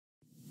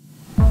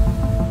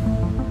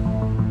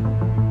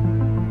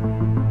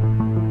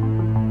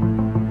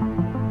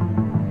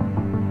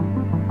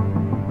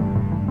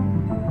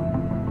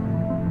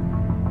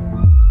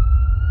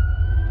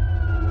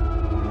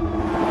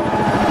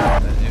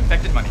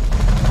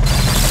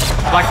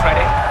Black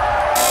Friday.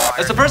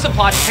 A subversive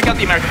plot to take out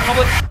the American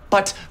public.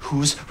 But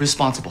who's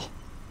responsible?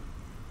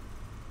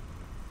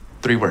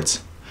 3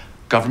 words.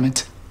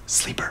 Government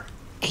sleeper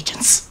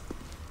agents.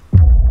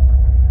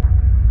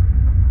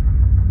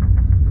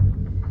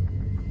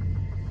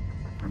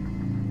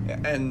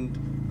 And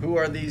who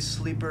are these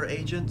sleeper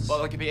agents?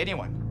 Well, it could be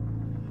anyone.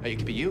 It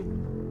could be you.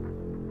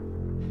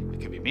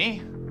 It could be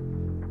me.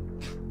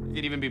 It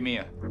could even be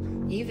Mia.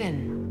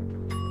 Even.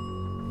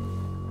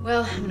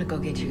 Well, I'm gonna go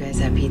get you guys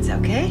that pizza,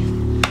 okay?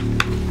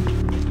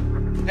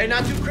 Hey,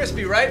 not too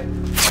crispy, right?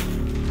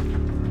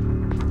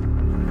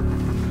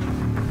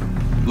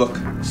 Look,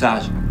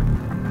 Saj,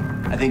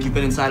 I think you've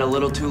been inside a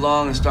little too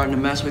long and starting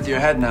to mess with your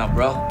head now,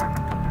 bro.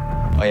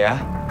 Oh, yeah?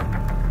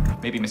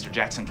 Maybe Mr.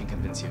 Jackson can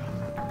convince you.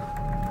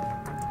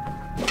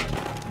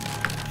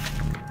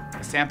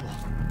 A sample.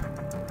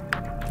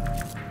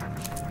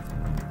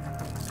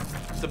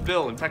 It's a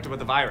Bill infected with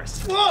the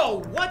virus.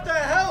 Whoa, what the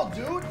hell,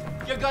 dude?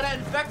 You're gonna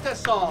infect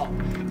us all.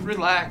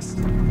 Relax.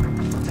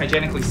 It's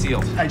hygienically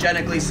sealed.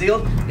 Hygienically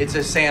sealed? It's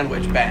a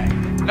sandwich bag.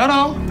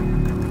 No.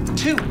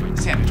 2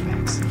 sandwich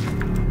bags.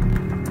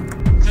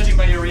 Judging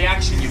by your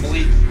reaction, you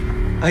believe.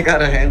 I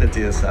gotta hand it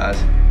to you, Saj.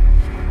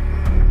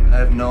 I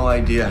have no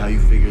idea how you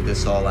figured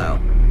this all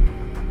out.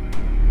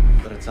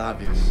 But it's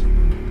obvious.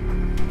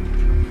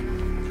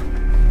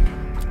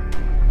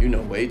 You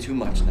know way too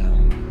much now.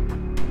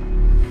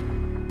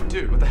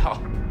 Dude, what the hell?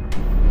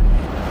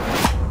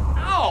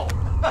 Ow!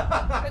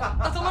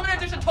 That's a limited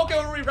edition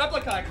Tokyo Uri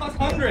replica. It costs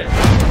hundreds.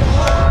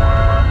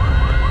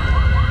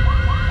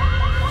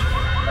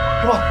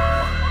 Come on.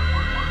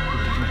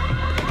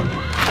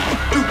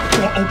 Dude,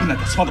 don't open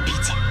that. Smell the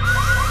pizza.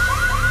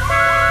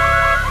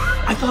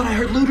 I thought I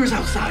heard looters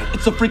outside.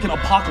 It's a freaking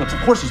apocalypse. Of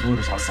course there's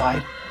looters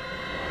outside.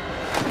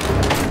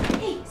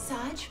 Hey,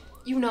 Saj.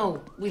 You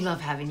know we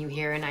love having you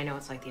here, and I know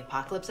it's like the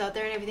apocalypse out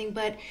there and everything,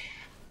 but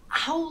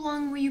how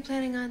long were you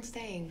planning on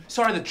staying?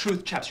 Sorry the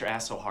truth chaps your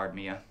ass so hard,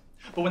 Mia.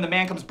 But when the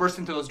man comes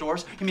bursting through those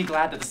doors, you can be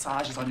glad that the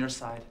Saj is on your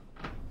side.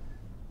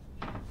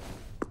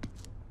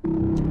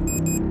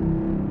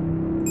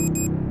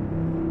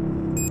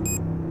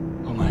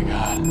 Oh my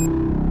God.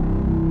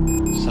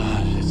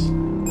 Saj,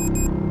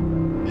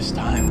 it's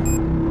time.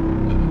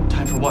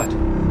 Time for what?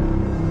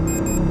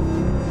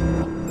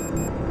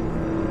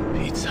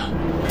 Pizza.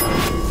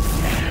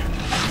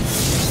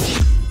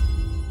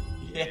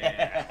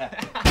 Yeah.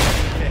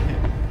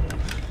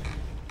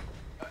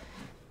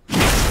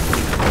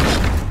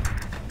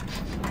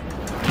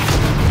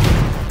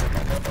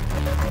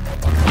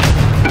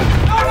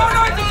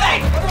 No, it's a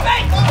fake! It's a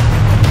fake!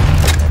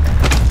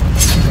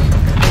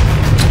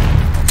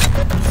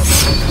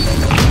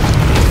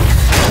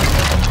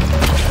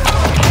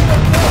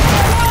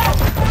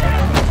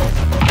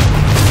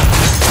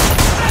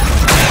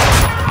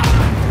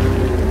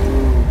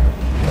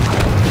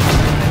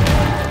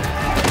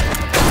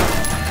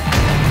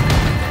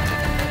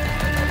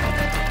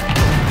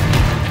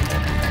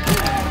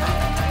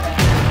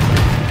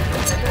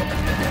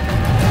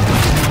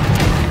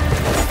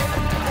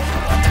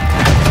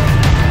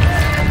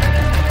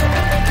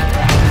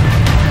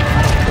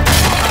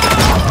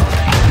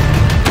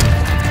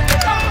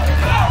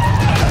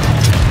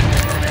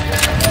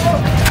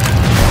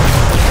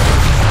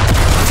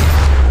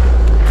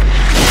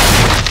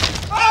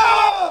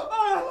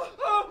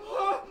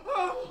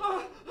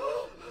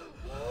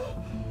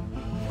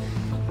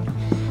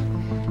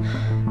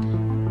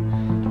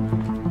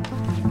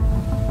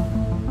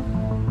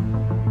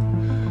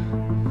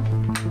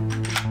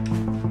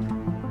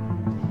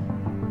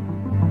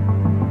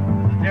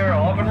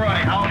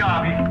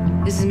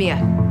 This is Mia.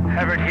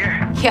 Everett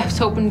here? Yeah, I was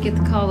hoping to get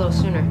the call a little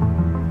sooner.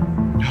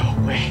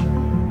 No way.